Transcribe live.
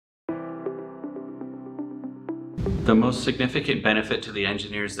The most significant benefit to the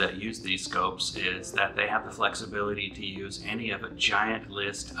engineers that use these scopes is that they have the flexibility to use any of a giant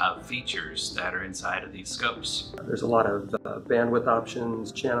list of features that are inside of these scopes. There's a lot of bandwidth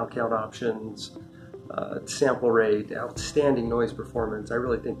options, channel count options, sample rate, outstanding noise performance. I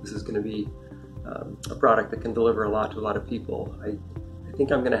really think this is going to be a product that can deliver a lot to a lot of people. I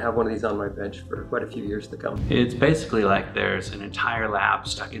think I'm going to have one of these on my bench for quite a few years to come. It's basically like there's an entire lab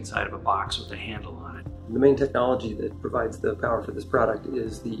stuck inside of a box with a handle on it. The main technology that provides the power for this product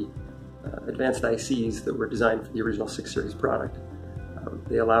is the advanced ICs that were designed for the original 6 Series product.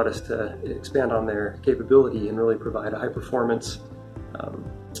 They allowed us to expand on their capability and really provide a high performance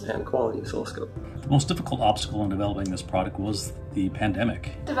and quality oscilloscope. The most difficult obstacle in developing this product was the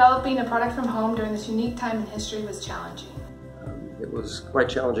pandemic. Developing a product from home during this unique time in history was challenging. It was quite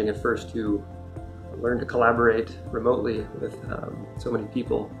challenging at first to learn to collaborate remotely with so many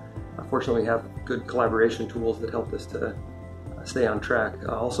people. Fortunately, we have good collaboration tools that helped us to stay on track.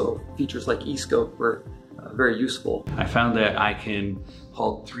 Also, features like eScope were very useful. I found that I can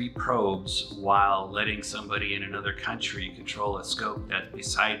hold 3 probes while letting somebody in another country control a scope that's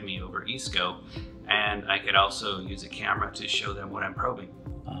beside me over eScope, and I could also use a camera to show them what I'm probing.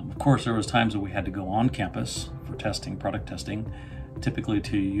 Of course, there was times that we had to go on campus for testing, product testing, typically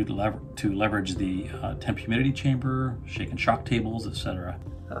to leverage the temp humidity chamber, shake and shock tables, etc.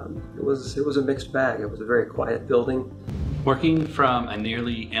 It was a mixed bag. It was a very quiet building. Working from a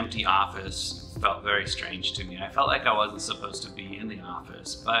nearly empty office felt very strange to me. I felt like I wasn't supposed to be in the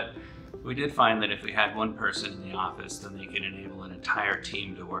office, but we did find that if we had one person in the office, then they could enable an entire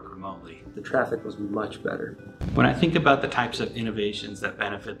team to work remotely. The traffic was much better. When I think about the types of innovations that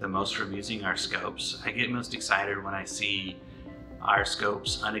benefit the most from using our scopes, I get most excited when I see our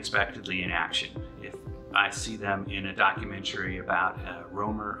scopes unexpectedly in action. If I see them in a documentary about a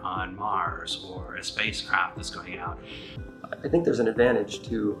rover on Mars or a spacecraft that's going out. I think there's an advantage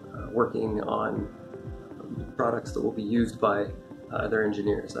to working on products that will be used by their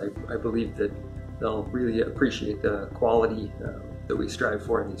engineers. I believe that they'll really appreciate the quality that we strive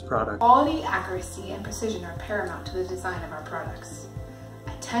for in these products. Quality, accuracy, and precision are paramount to the design of our products.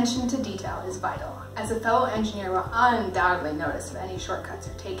 Attention to detail is vital, as a fellow engineer will undoubtedly notice if any shortcuts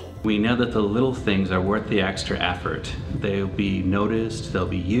are taken. We know that the little things are worth the extra effort. They'll be noticed, they'll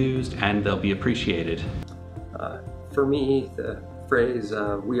be used, and they'll be appreciated. For me, the phrase,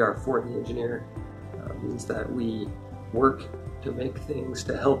 "we are for the engineer," means that we work to make things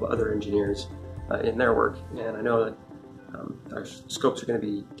to help other engineers in their work. And I know that our scopes are going to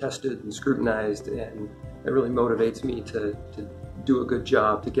be tested and scrutinized, and it really motivates me to do a good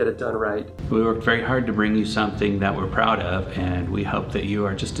job, to get it done right. We worked very hard to bring you something that we're proud of, and we hope that you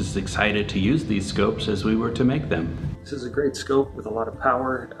are just as excited to use these scopes as we were to make them. This is a great scope with a lot of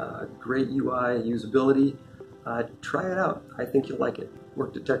power, great UI, usability. Try it out. I think you'll like it.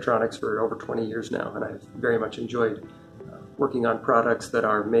 Worked at Tektronix for over 20 years now, and I've very much enjoyed working on products that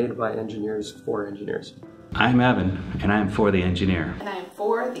are made by engineers for engineers. I'm Evan, and I'm for the engineer. And I am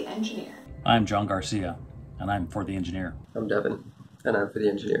for the engineer. I'm Garcia, and I'm for the engineer. I'm Devin, and I'm for the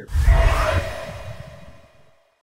engineer.